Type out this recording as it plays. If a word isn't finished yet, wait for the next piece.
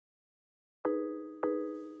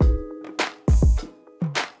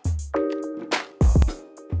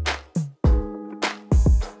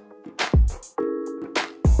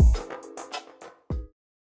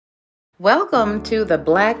Welcome to the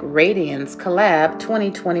Black Radiance Collab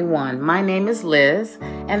 2021. My name is Liz,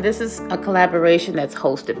 and this is a collaboration that's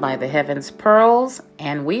hosted by the Heavens Pearls,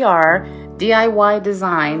 and we are DIY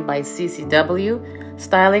Design by CCW,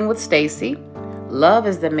 Styling with Stacy, Love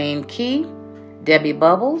is the Main Key, Debby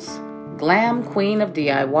Bubbles, Glam Queen of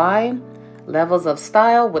DIY, Levels of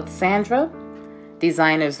Style with Sandra,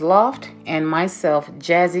 Designers Loft, and myself,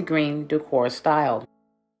 Jazigreen Decor Style.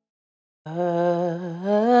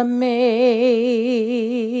 Amazing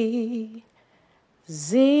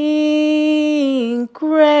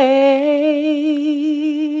grace,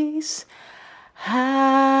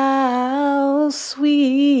 how sweet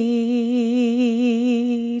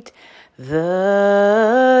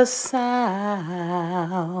the sound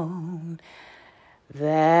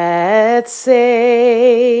that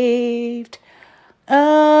saved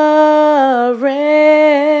a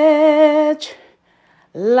wretch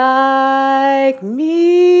like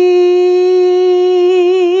me.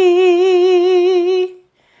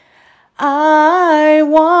 I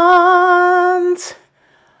once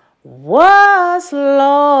was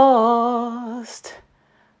lost,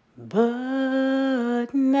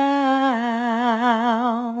 but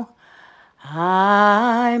now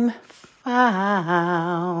I'm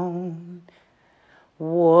found.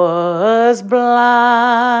 Was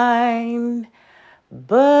blind,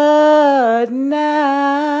 but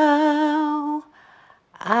now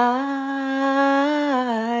I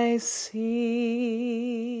see.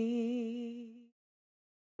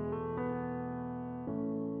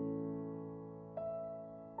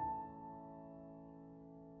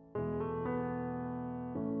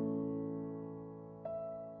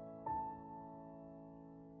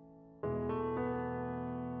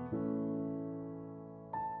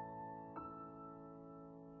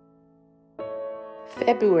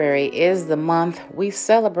 February is the month we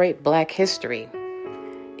celebrate Black History.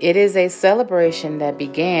 It is a celebration that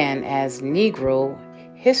began as Negro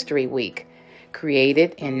History Week,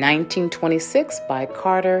 created in 1926 by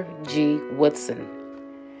Carter G. Woodson.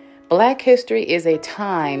 Black history is a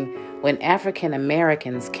time when African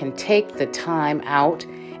Americans can take the time out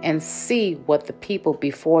and see what the people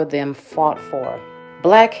before them fought for.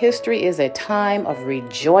 Black history is a time of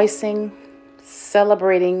rejoicing,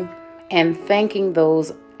 celebrating, and thanking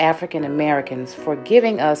those African Americans for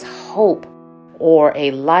giving us hope or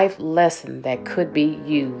a life lesson that could be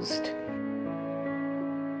used.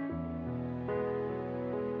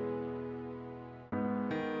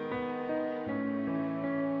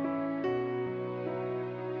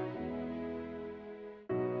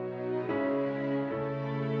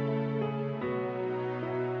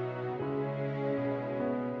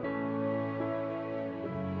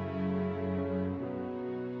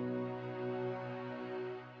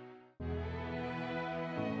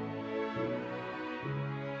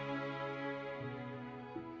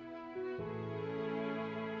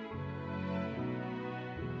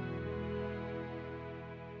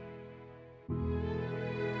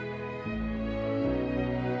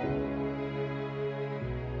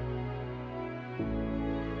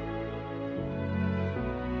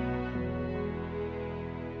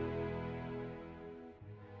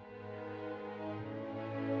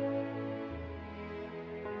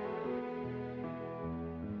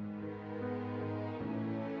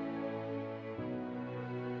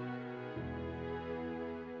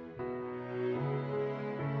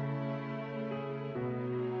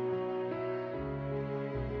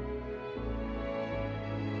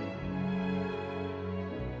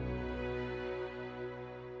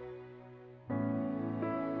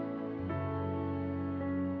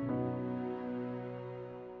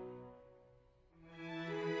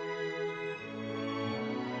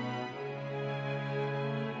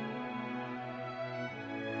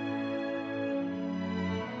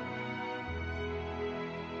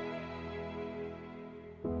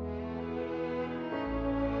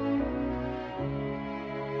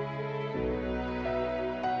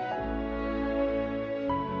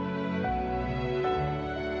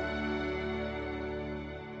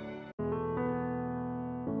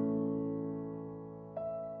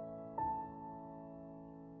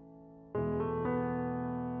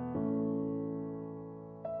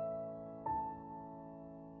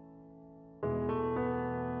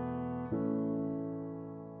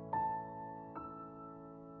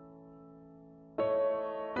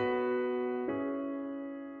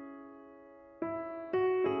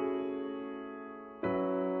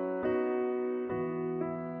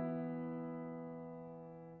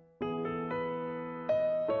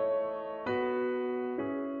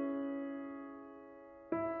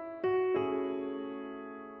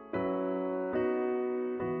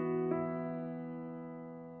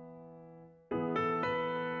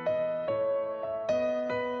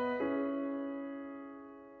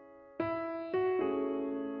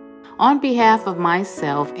 On behalf of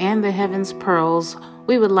myself and the Heavens Pearls,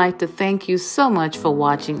 we would like to thank you so much for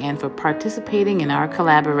watching and for participating in our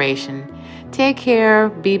collaboration. Take care,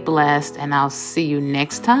 be blessed, and I'll see you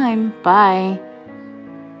next time. Bye.